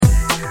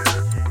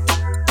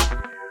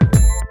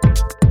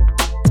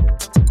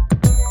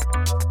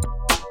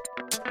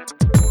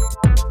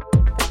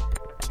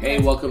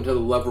welcome to the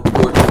Love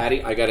Report,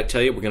 Patty. I got to tell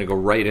you, we're going to go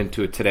right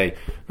into it today.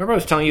 Remember I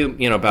was telling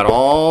you, about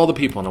all the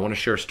people, and I want to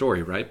share a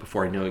story, right?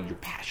 Before I know you're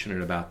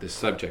passionate about this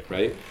subject,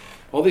 right?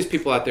 All these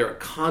people out there,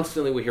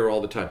 constantly we hear all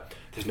the time,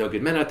 there's no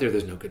good men out there,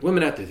 there's no good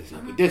women out there, there's no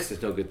good this,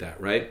 there's no good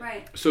that, right?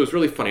 Right. So it's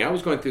really funny. I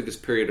was going through this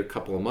period a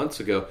couple of months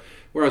ago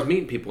where I was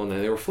meeting people and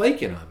they were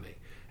flaking on me.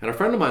 And a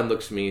friend of mine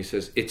looks at me and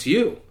says, it's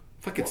you.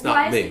 Fuck, it's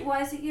not me.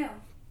 Why is it you?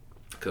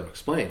 Because I'm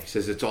explaining. He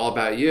says, it's all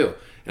about you.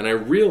 And I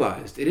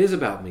realized it is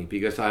about me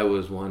because I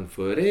was 1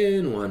 foot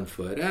in, 1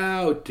 foot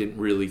out, didn't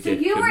really get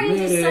committed. So you were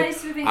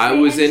indecisive. I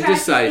was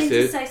indecisive.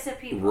 Indecisive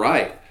people.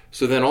 Right.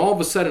 So then all of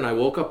a sudden I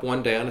woke up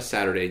one day on a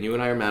Saturday, and you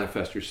and I are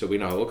manifestors, so we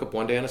know. I woke up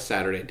one day on a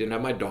Saturday, didn't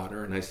have my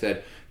daughter, and I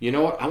said, you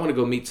know what? I want to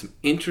go meet some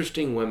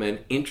interesting women,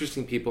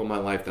 interesting people in my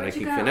life that I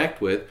can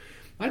connect with.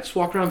 I just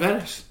walk around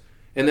Venice.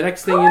 And the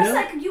next thing you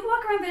know... you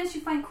walk around Venice,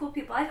 you find cool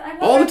people. I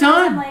all the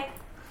time.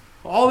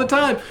 All the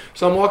time.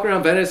 So I'm walking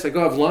around Venice, I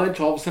go have lunch,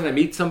 all of a sudden I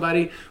meet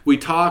somebody, we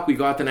talk, we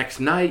go out the next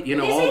night,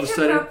 all of a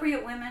sudden...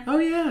 age-appropriate women? Oh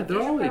yeah,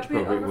 they're all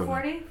age-appropriate women. Over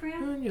 40 for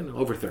you?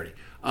 Over 30.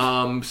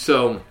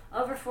 So...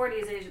 Over 40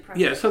 is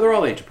age-appropriate. Yeah, so they're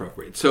all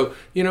age-appropriate. So,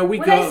 we what go...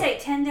 What did I say?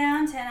 10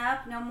 down, 10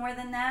 up, no more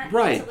than that?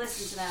 Right. You need to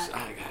listen to that.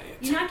 I got it.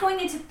 You're not going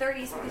into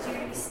 30s because you're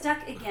going to be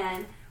stuck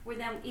again with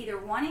them either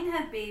wanting to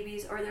have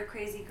babies or they're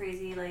crazy,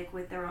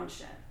 with their own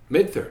shit.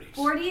 Mid-30s.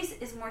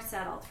 40s is more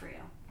settled for you.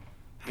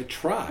 I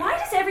try. Why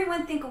does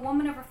everyone think a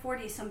woman over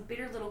 40 is some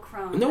bitter little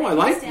crone? No, I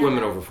like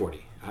women over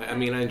 40. I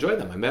mean, I enjoy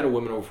them. I met a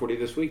woman over 40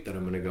 this week that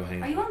I'm going to go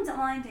hang out with. Are you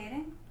online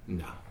dating?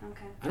 No.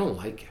 Okay. I don't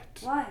like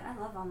it. Why? I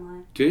love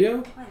online. Do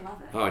you? I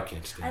love it. Oh, I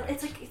can't stand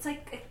it. It's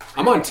like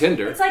I'm on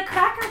Tinder. It's like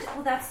Cracker.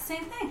 Well, that's the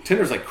same thing.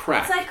 Tinder's like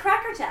crack. It's like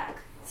Cracker Jack.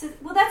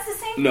 Well, that's the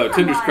same thing. No,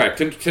 Tinder's crack.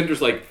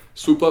 Tinder's like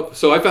swoop up.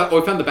 So I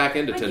found the back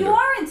end of Tinder. But you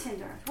are in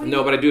Tinder.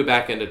 No, but I do a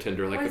back end of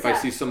Tinder. Like if I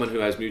that? see someone who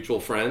has mutual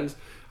friends,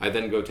 I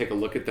then go take a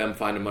look at them,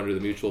 find them under the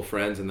mutual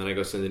friends, and then I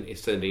go send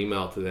an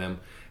email to them,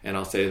 and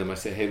I'll say to them, I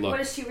say, hey, look. What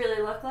does she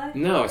really look like?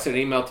 No, I send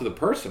an email to the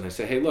person. I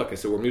say, hey, look. I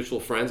said, we're mutual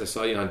friends. I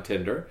saw you on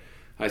Tinder.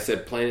 I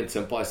said, plain and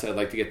simple. I said, I'd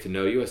like to get to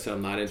know you. I said,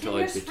 I'm not into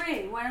Tinder's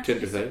free. Why don't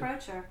Tinder you just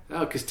approach her?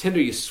 Oh, because Tinder,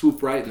 you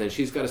swoop right, and then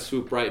she's got to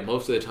swoop right.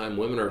 Most of the time,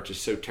 women are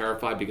just so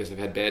terrified because they've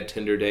had bad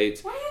Tinder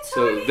dates. What are you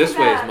talking about? So this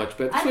way is much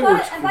better. This way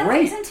works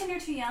great. Isn't Tinder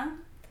too young?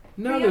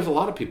 No, there's a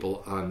lot of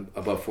people on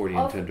above 40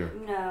 on Tinder.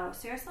 No,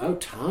 seriously? Oh,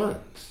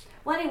 tons.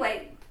 Well,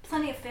 anyway,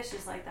 Plenty of Fish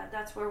is like that.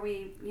 That's where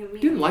you meet. You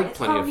didn't like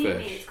Plenty of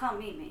Fish. It's called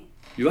Meet Me.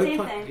 You like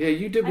Same thing. Yeah,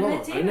 you did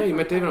well. I know you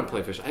met David on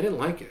Plenty of Fish. I didn't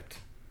like it.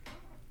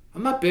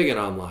 I'm not big in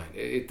online.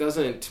 It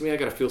doesn't. To me, I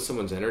got to feel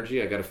someone's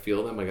energy. I got to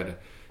feel them. I got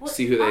to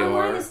see who they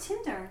are. Online is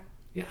Tinder.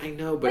 Yeah, I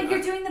know, but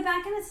you're doing the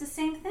back end. It's the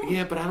same thing.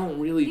 Yeah, but I don't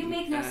really. You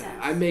make no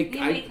sense. You make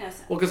no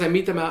sense. Well, because I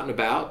meet them out and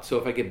about. So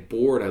if I get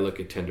bored, I look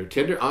at Tinder.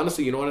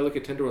 Honestly, you know what? I look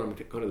at Tinder when I'm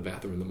going to the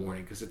bathroom in the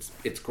morning because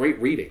it's great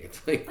reading.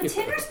 It's like. But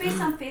Tinder's based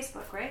on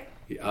Facebook,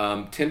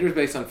 right? Tinder's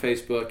based on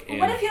Facebook,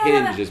 and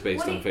Hinge is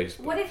based on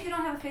Facebook. What if you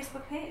don't have a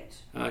Facebook page?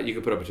 You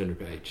could put up a Tinder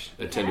page,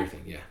 Tinder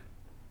thing, yeah.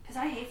 Because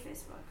I hate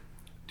Facebook.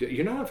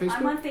 You're not on Facebook?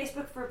 I'm on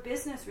Facebook for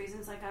business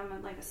reasons, like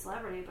I'm like a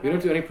celebrity. But you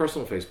don't do any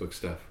personal Facebook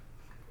stuff.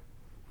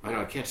 I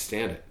know, I can't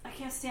stand it. I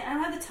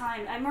don't have the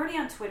time. I'm already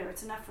on Twitter.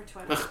 It's enough for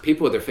Twitter. Ugh,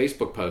 people with their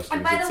Facebook postings.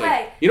 And by the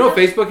way... You know what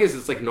Facebook is?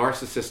 It's like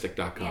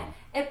narcissistic.com.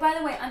 Yeah. By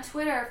the way, on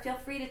Twitter, feel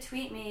free to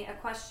tweet me a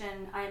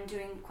question. I'm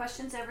doing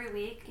questions every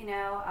week,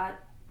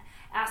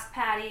 Ask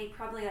Patty,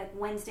 probably like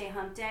Wednesday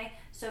hump day.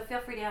 So feel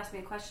free to ask me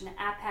a question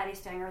at Patty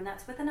Stanger, and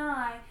that's with an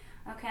I,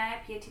 okay?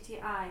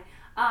 P-A-T-T-I.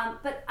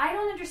 But I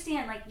don't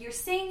understand. Like, you're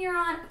saying you're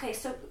on... Okay,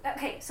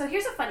 so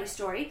here's a funny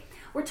story.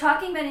 We're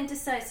talking about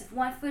indecisive,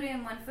 1 foot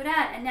in, 1 foot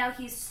out, and now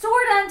he's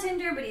sort of on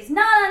Tinder, but he's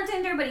not on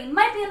Tinder, but he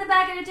might be in the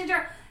back end of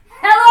Tinder.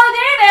 Hello,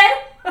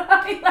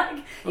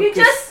 David! You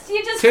just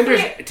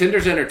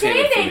Tinder's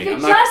entertaining for me.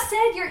 David, you just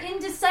said you're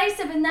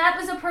indecisive, and that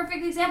was a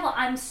perfect example.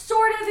 I'm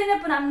sort of in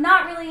it, but I'm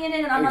not really in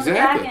it, and I'm on the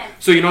back end.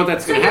 So you know what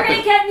that's going to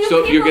happen. So you're going to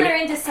get new people that are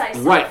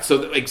indecisive. Right.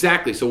 So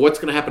exactly. So what's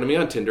going to happen to me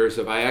on Tinder is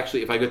if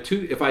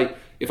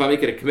I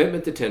make it a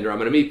commitment to Tinder, I'm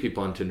going to meet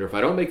people on Tinder. If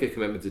I don't make a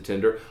commitment to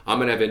Tinder, I'm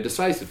going to have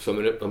indecisive. So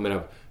I'm going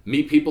to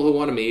meet people who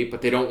want to meet,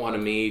 but they don't want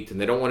to meet,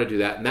 and they don't want to do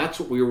that. And that's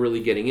what we were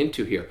really getting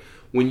into here.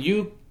 When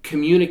you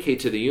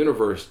communicate to the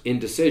universe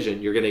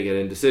indecision, you're going to get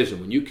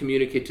indecision. When you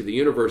communicate to the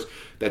universe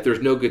that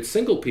there's no good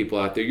single people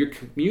out there, you're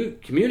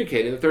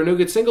communicating that there are no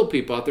good single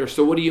people out there.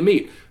 So what do you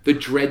meet? The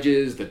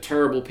dredges, the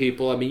terrible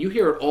people. I mean, you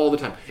hear it all the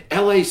time.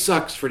 LA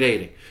sucks for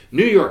dating.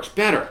 New York's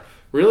better.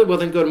 Really? Well,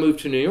 then move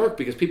to New York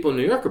because people in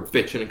New York are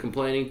bitching and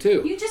complaining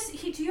too.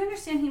 Do you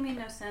understand he made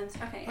no sense?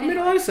 Okay. I made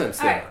a lot of sense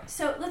there. All right,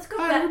 so let's go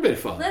back.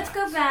 Let's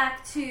go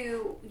back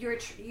to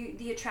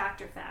the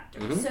attractor factor.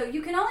 Mm-hmm. So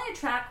you can only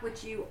attract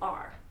what you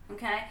are,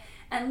 okay?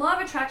 And law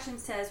of attraction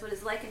says what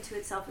is likened to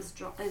itself is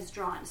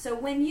drawn. So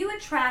when you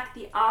attract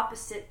the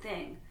opposite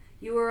thing,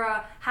 you are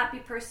a happy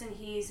person,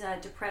 he's a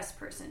depressed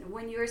person.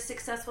 When you're a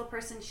successful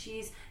person,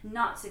 she's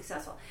not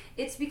successful.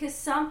 It's because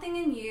something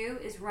in you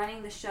is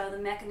running the show, the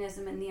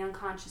mechanism in the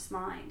unconscious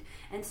mind.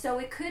 And so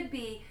it could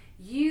be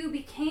you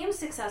became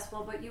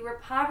successful, but you were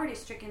poverty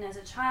stricken as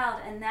a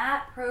child, and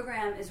that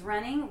program is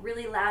running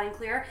really loud and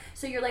clear.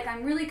 So you're like,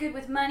 I'm really good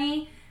with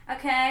money,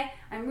 okay?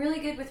 I'm really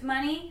good with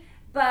money,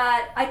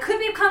 but I could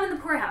become in the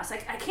poorhouse. I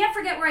can't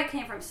forget where I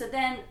came from. So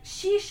then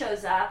she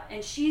shows up,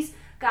 and she's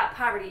got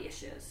poverty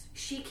issues.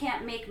 She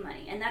can't make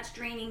money, and that's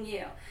draining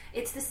you.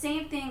 It's the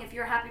same thing if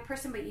you're a happy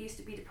person, but you used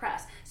to be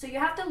depressed. So you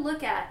have to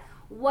look at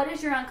what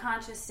is your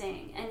unconscious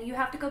saying, and you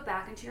have to go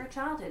back into your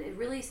childhood. It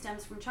really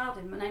stems from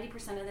childhood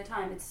 90% of the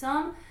time. It's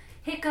some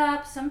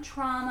hiccup, some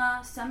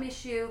trauma, some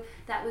issue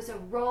that was a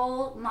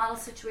role model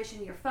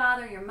situation. Your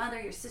father, your mother,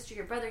 your sister,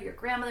 your brother, your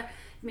grandmother.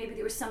 Maybe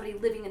there was somebody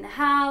living in the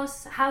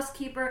house, a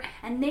housekeeper,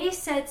 and they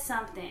said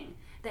something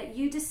that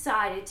you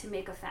decided to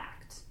make a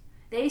fact.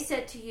 They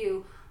said to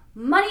you,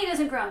 money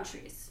doesn't grow on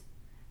trees.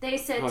 They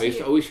said to you, I used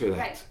to always hear that.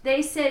 Right.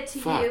 They said to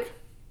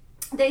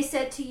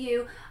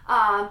you,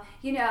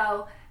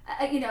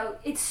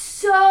 it's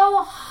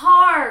so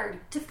hard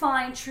to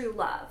find true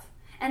love.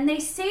 And they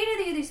say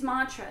to you these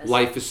mantras.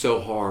 Life is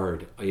so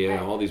hard.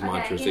 Yeah, all these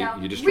mantras.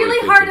 You just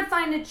really hard to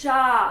find a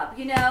job.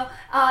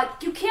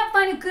 You can't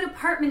find a good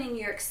apartment in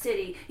New York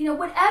City.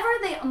 Whatever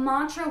the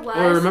mantra was. Oh,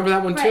 I remember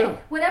that one too.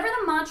 Whatever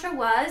the mantra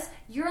was,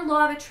 your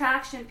law of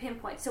attraction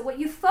pinpoints. So what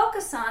you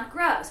focus on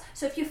grows.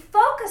 So if you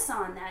focus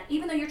on that,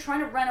 even though you're trying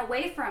to run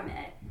away from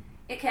it,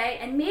 okay,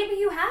 and maybe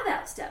you have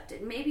outstepped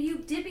it, maybe you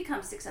did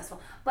become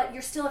successful, but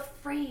you're still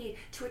afraid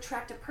to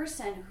attract a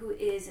person who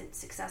isn't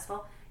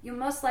successful, you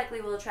most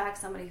likely will attract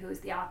somebody who is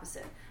the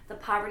opposite. The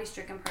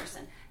poverty-stricken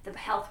person, the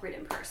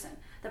health-ridden person,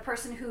 the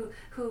person who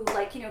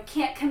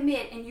can't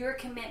commit in your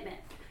commitment.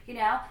 You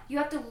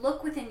have to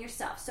look within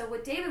yourself. So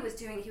what David was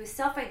doing, he was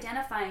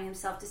self-identifying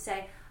himself to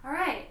say, all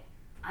right,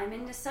 I'm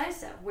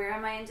indecisive. Where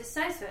am I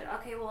indecisive?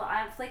 Okay, well,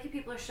 flaky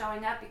people are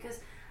showing up because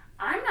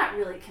I'm not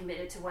really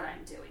committed to what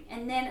I'm doing.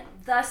 And then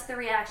thus the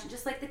reaction,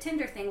 just like the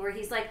Tinder thing where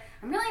he's like,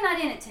 I'm really not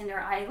in it, Tinder.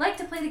 I like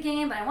to play the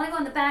game, but I want to go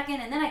on the back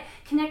end, and then I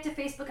connect to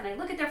Facebook and I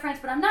look at their friends,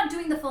 but I'm not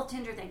doing the full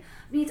Tinder thing.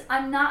 It means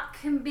I'm not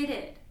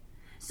committed.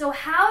 So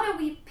how do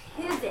we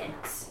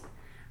pivot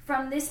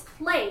from this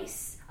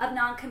place of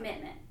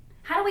non-commitment?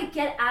 How do we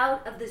get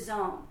out of the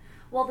zone?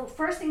 Well, the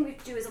first thing we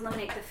have to do is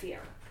eliminate the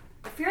fear.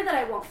 The fear that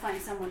I won't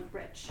find someone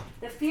rich.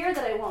 The fear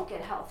that I won't get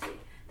healthy.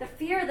 The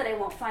fear that I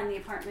won't find the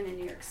apartment in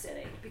New York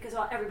City because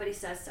everybody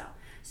says so.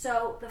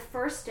 So the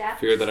first step...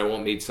 Fear that I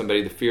won't meet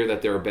somebody. The fear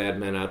that there are bad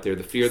men out there.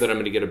 The fear that I'm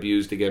going to get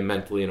abused again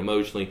mentally and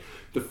emotionally.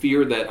 The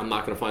fear that I'm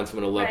not going to find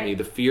someone to love me.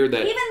 The fear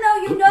that...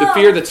 Even though the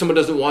fear that someone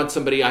doesn't want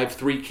somebody. I have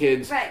 3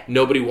 kids. Right.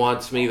 Nobody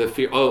wants me. The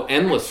fear... Oh,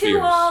 endless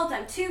fears.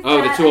 I'm too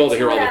old. They're too old to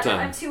hear all the time.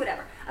 I'm too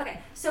whatever. Okay,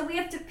 so we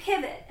have to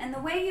pivot. And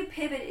the way you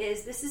pivot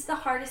this is the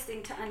hardest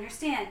thing to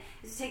understand,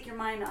 is to take your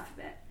mind off of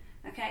it.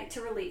 Okay,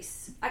 to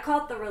release. I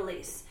call it the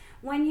release.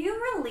 When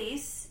you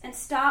release and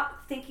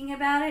stop thinking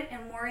about it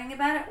and worrying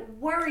about it,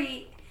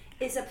 worry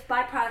is a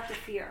byproduct of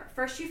fear.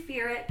 First you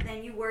fear it,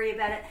 then you worry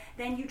about it,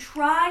 then you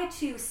try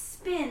to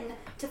spin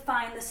to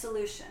find the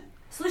solution.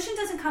 Solution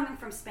doesn't come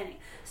from spinning.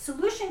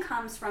 Solution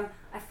comes from,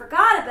 I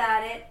forgot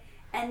about it,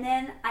 and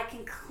then I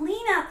can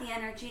clean out the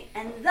energy,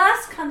 and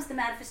thus comes the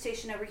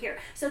manifestation over here.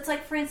 So it's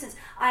like, for instance,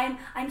 I'm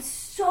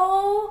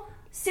so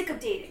sick of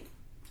dating.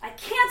 I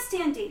can't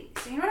stand dating.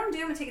 So you know what I'm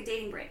doing? I'm going to take a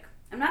dating break.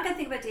 I'm not going to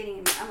think about dating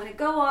anymore. I'm going to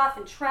go off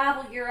and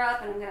travel Europe,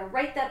 and I'm going to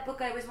write that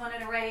book I always wanted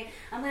to write.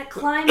 I'm going to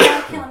climb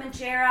Mount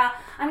Kilimanjaro.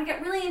 I'm going to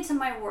get really into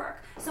my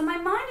work. So my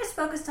mind is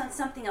focused on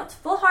something else,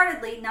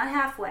 full-heartedly, not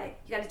halfway.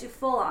 You got to do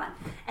full on.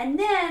 And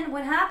then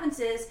what happens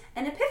is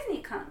an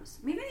epiphany comes.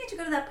 Maybe I need to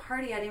go to that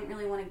party I didn't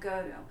really want to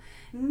go to.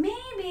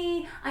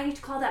 Maybe I need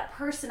to call that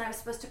person I was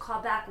supposed to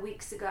call back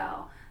weeks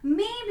ago.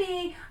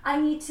 Maybe I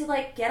need to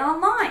get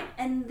online,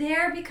 and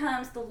there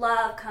becomes the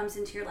love comes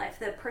into your life.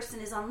 The person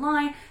is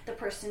online, the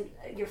person,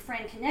 your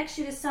friend connects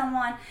you to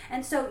someone,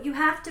 and so you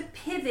have to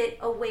pivot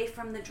away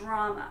from the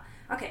drama.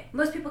 Okay,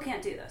 most people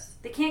can't do this.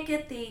 They can't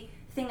get the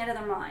thing out of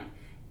their mind.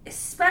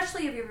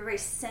 Especially if you're a very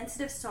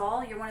sensitive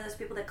soul, you're one of those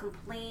people that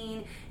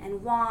complain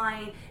and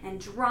whine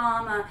and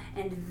drama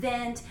and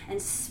vent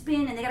and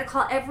spin, and they got to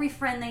call every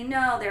friend they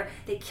know.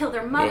 They kill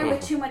their mother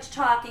with too much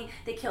talking.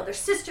 They kill their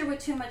sister with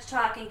too much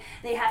talking.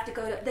 They have to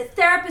go to the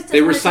therapist.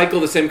 They recycle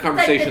the same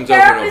conversations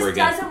over and over again. The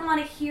therapist doesn't want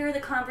to hear the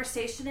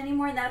conversation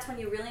anymore, and that's when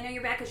you really know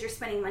you're bad because you're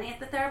spending money at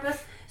the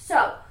therapist.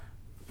 So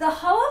the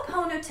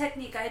Ho'oponopono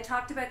technique I had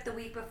talked about the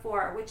week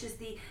before, which is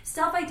the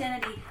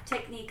self-identity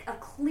technique of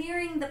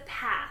clearing the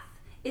path,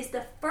 is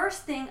the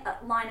first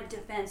line of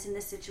defense in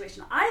this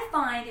situation. I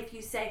find if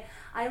you say,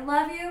 I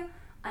love you,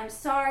 I'm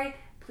sorry,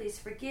 please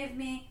forgive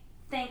me,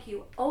 thank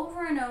you,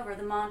 over and over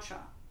the mantra,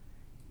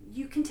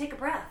 you can take a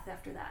breath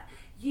after that.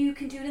 You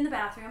can do it in the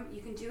bathroom,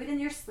 you can do it in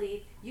your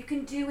sleep, you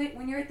can do it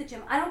when you're at the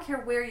gym. I don't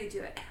care where you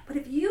do it. But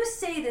if you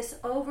say this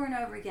over and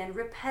over again,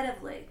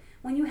 repetitively,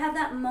 when you have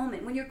that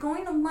moment, when you're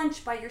going to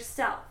lunch by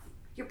yourself,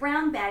 you're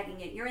brown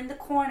bagging it, you're in the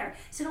corner,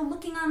 instead of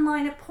looking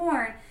online at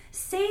porn,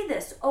 say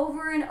this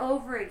over and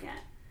over again.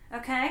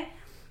 Okay?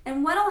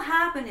 And what'll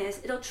happen is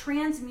it'll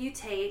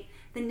transmutate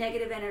the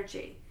negative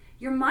energy.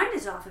 Your mind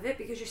is off of it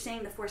because you're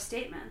saying the 4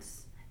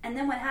 statements. And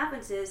then what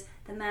happens is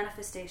the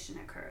manifestation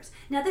occurs.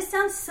 Now, this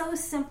sounds so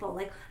simple.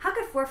 Like, how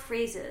could 4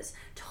 phrases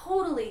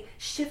totally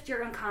shift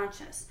your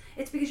unconscious?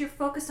 It's because you're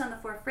focused on the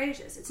 4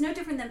 phrases. It's no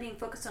different than being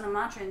focused on a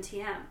mantra in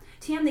TM.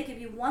 TM, they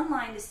give you one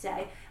line to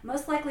say.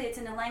 Most likely it's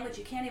in a language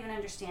you can't even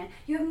understand.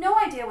 You have no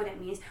idea what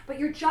it means, but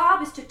your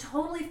job is to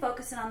totally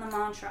focus in on the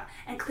mantra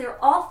and clear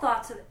all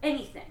thoughts of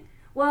anything.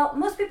 Well,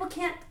 most people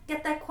can't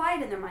get that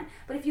quiet in their mind.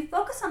 But if you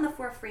focus on the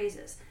 4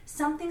 phrases,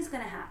 something's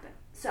going to happen.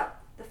 So,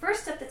 the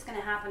first step that's going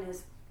to happen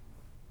is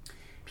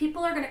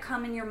people are going to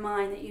come in your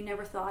mind that you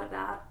never thought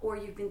about or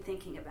you've been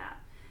thinking about.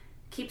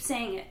 Keep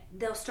saying it.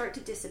 They'll start to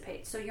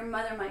dissipate. So your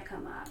mother might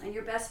come up, and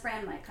your best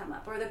friend might come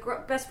up, or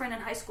the best friend in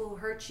high school who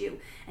hurt you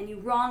and you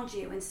wronged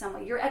you in some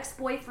way, your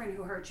ex-boyfriend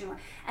who hurt you.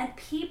 And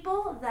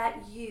people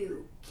that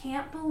you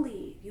can't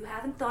believe, you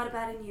haven't thought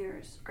about in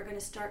years, are going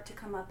to start to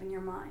come up in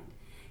your mind.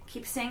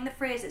 Keep saying the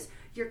phrases.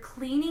 You're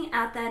cleaning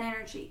out that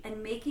energy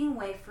and making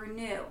way for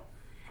new.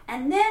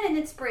 And then an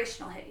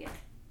inspiration will hit you.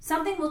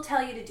 Something will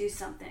tell you to do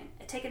something,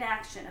 take an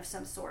action of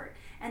some sort,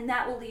 and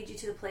that will lead you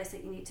to the place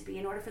that you need to be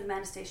in order for the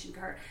manifestation to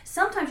occur.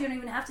 Sometimes you don't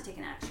even have to take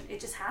an action. It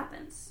just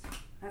happens,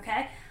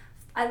 okay?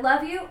 I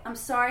love you. I'm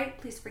sorry.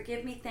 Please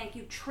forgive me. Thank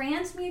you.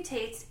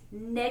 Transmutates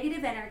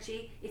negative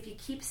energy if you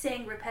keep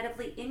saying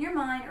repetitively in your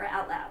mind or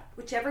out loud,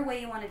 whichever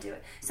way you want to do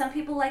it. Some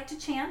people like to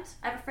chant.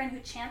 I have a friend who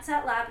chants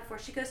out loud before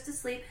she goes to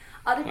sleep.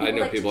 Other people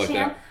like to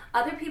chant.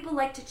 Other people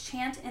like to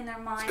chant in their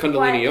mind. It's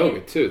Kundalini yoga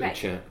too. They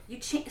chant.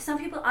 Some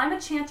people. I'm a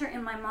chanter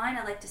in my mind.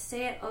 I like to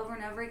say it over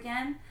and over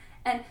again.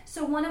 And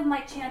so one of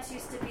my chants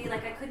used to be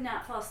like, I could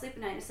not fall asleep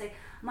at night, and say,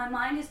 my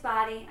mind is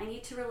body, I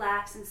need to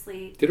relax and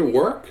sleep. Did it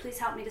work? Please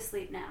help me to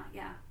sleep now.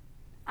 Yeah.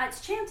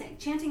 It's chanting.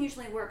 Chanting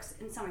usually works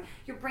in some way.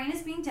 Your brain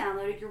is being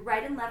downloaded, your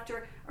right and left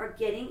are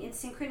getting in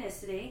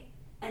synchronicity,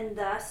 and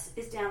thus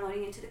is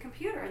downloading into the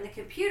computer. And the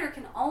computer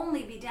can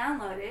only be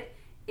downloaded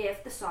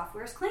if the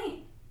software is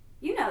clean.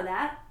 You know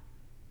that.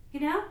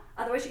 You know?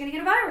 Otherwise you're going to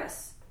get a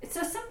virus. It's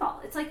so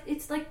simple.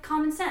 It's like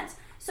common sense.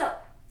 So,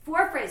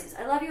 4 phrases.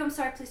 I love you, I'm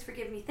sorry, please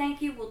forgive me,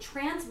 thank you will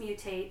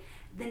transmutate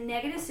the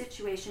negative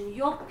situation.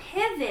 You'll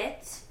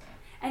pivot,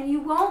 and you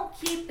won't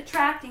keep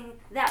attracting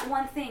that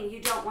one thing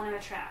you don't want to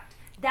attract.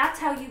 That's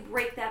how you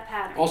break that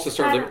pattern.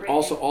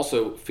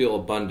 Also feel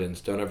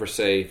abundance. Don't ever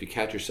say, if you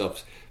catch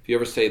yourself, if you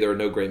ever say there are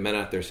no great men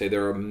out there, say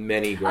there are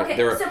many great. Okay,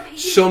 there are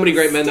so many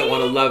great men that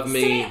want to love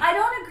me. I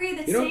don't agree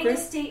that saying a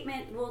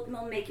statement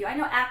will make you. I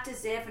know act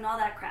as if and all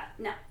that crap.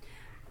 No,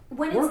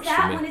 when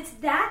it's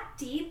that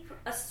deep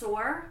a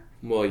sore.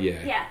 Well,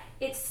 yeah. Yeah,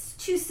 it's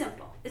too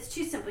simple.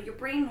 Your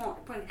brain won't.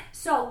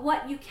 So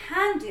what you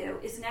can do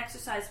is an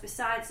exercise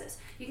besides this.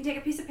 You can take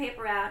a piece of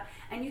paper out,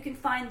 and you can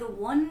find the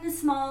one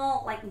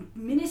small, like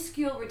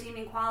minuscule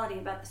redeeming quality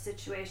about the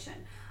situation.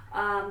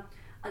 I'll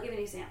give you an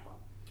example.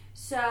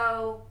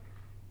 So,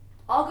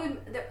 all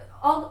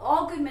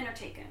good men are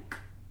taken.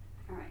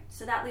 All right.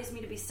 So that leaves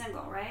me to be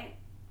single, right?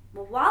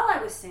 Well, while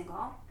I was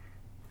single,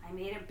 I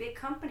made a big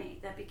company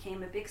that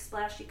became a big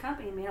splashy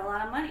company, made a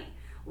lot of money.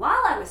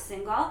 While I was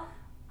single,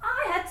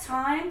 I had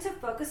time to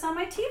focus on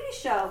my TV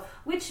show,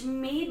 which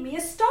made me a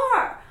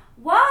star.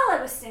 While I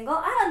was single,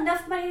 I had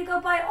enough money to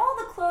go buy all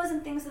the clothes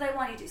and things that I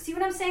wanted to. See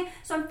what I'm saying?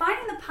 So I'm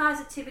finding the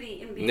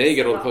positivity in being now you single.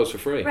 get all the clothes for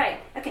free. Right.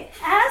 Okay.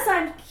 As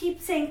I keep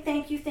saying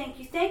thank you, thank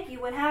you, thank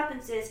you, what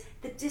happens is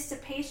the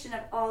dissipation of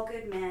all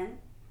good men,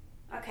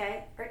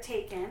 okay, are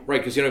taken. Right,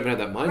 because you don't even have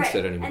that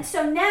mindset anymore. And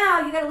so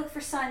now you got to look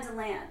for signs of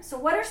land. So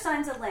what are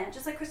signs of land?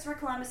 Just like Christopher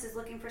Columbus is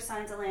looking for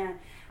signs of land,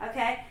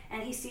 okay?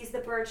 And he sees the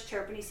birds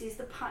chirp, and he sees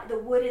the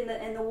wood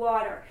in the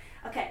water.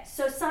 Okay,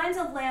 so signs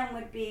of land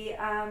would be,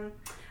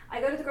 I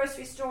go to the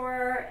grocery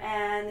store,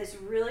 and this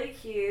really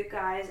cute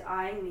guy's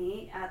eyeing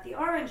me at the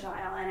orange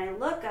aisle, and I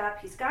look up,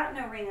 he's got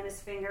no ring on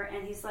his finger,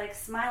 and he's like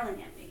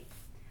smiling at me.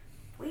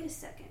 Wait a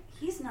second,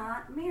 he's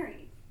not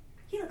married.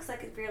 He looks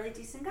like a fairly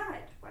decent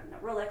guy. Wearing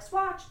a Rolex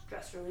watch,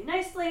 dressed really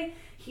nicely.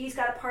 He's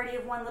got a party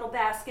of one little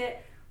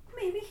basket.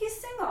 Maybe he's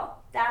single.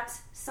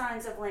 That's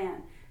signs of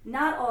land.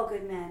 Not all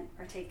good men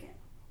are taken.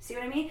 See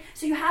what I mean?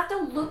 So you have to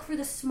look for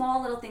the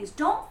small little things.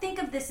 Don't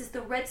think of this as the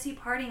Red Sea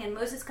parting and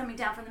Moses coming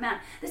down from the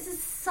mountain. This is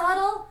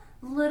subtle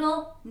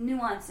little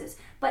nuances.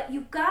 But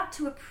you've got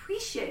to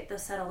appreciate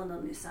those subtle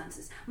little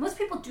nuances. Most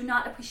people do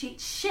not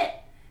appreciate shit.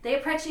 They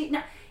appreciate,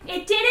 no,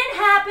 it didn't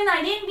happen.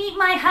 I didn't meet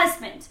my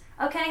husband.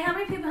 Okay, how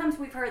many times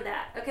we've heard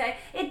that? Okay,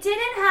 it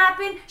didn't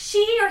happen.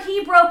 She or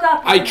he broke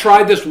up. I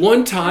tried this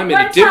one time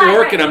and it didn't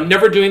work, and I'm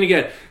never doing it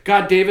again.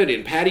 God, David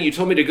and Patty, you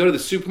told me to go to the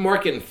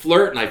supermarket and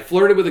flirt, and I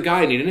flirted with a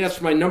guy and he didn't ask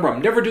for my number.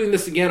 I'm never doing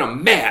this again.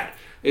 I'm mad.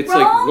 It's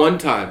like one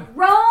time.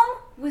 Rome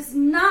was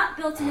not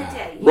built in a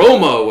day.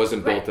 Roma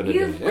wasn't built in a day.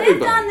 You've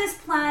lived on this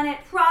planet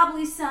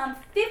probably some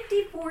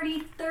 50,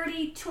 40,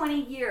 30,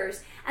 20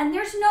 years. And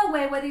there's no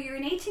way, whether you're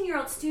an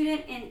 18-year-old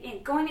student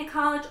in going to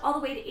college all the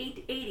way to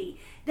 80,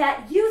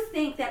 that you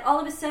think that all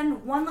of a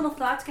sudden one little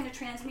thought's going to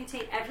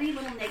transmutate every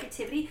little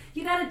negativity.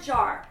 You got a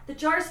jar. The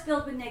jar's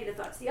filled with negative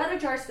thoughts. The other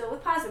jar's filled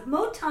with positive.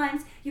 Most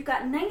times, you've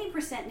got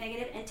 90%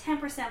 negative and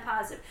 10%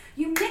 positive.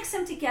 You mix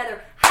them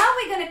together. How are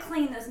we going to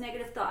clean those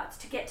negative thoughts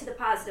to get to the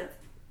positive?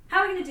 How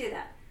are we going to do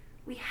that?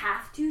 we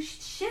have to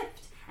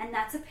shift, and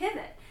that's a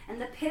pivot. And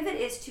the pivot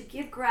is to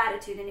give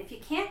gratitude. And if you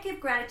can't give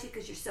gratitude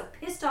because you're so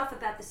pissed off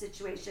about the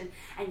situation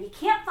and you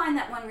can't find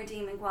that one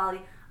redeeming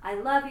quality, I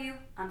love you,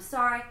 I'm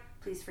sorry,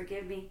 please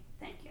forgive me,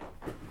 thank you.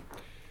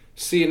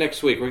 See you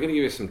next week. We're going to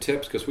give you some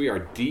tips because we are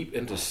deep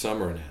into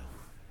summer now.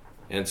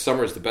 And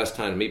summer is the best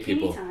time to meet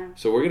people. Anytime.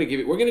 So we're going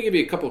to give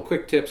you a couple of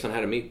quick tips on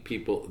how to meet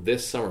people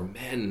this summer.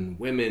 Men,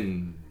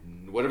 women,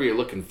 whatever you're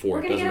looking for.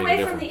 We're going to get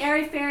away from the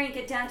airy-fairy and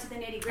get down to the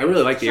nitty-gritty. I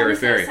really like the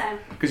airy-fairy. Show me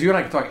Because you and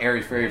I can talk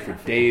airy-fairy for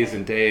days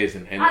and days.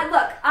 And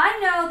look, I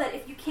know that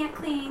if you can't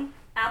clean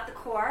out the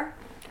core,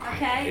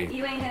 okay,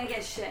 you ain't going to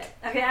get shit.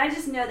 Okay, I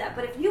just know that.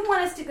 But if you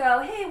want us to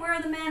go, hey, where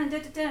are the men, and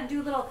and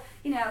do a little,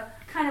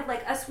 kind of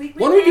like Us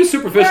Weekly. Why don't we do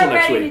superficial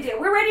next week?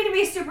 We're ready to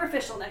be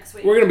superficial next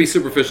week. We're going to be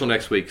superficial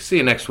next week. See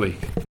you next week.